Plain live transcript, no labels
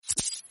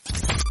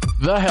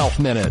The Health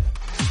Minute,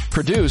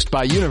 produced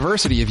by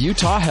University of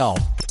Utah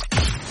Health.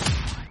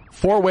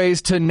 4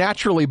 ways to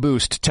naturally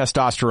boost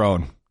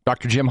testosterone.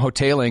 Dr. Jim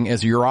Hotaling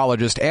is a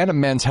urologist and a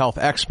men's health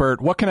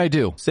expert. What can I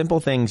do? Simple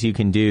things you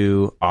can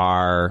do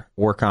are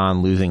work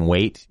on losing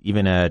weight.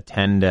 Even a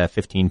 10 to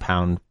 15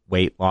 pound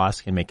weight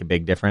loss can make a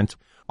big difference.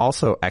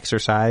 Also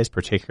exercise,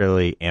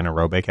 particularly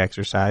anaerobic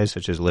exercise,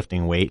 such as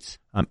lifting weights.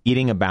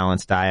 Eating a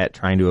balanced diet,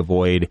 trying to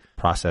avoid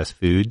processed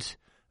foods,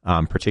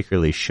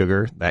 particularly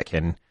sugar that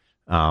can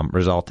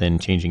result in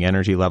changing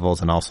energy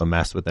levels and also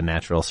mess with the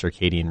natural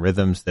circadian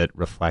rhythms that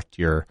reflect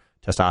your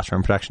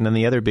testosterone production. And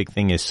the other big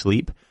thing is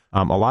sleep.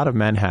 A lot of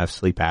men have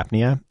sleep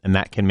apnea, and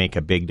that can make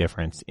a big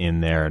difference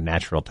in their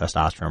natural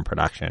testosterone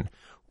production.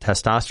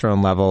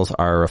 Testosterone levels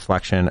are a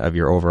reflection of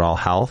your overall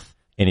health.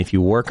 And if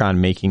you work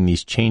on making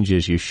these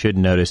changes, you should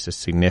notice a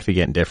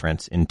significant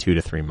difference in 2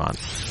 to 3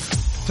 months.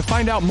 To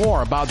find out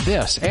more about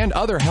this and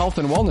other health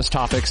and wellness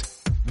topics,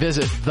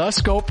 visit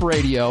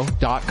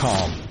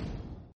thescoperadio.com.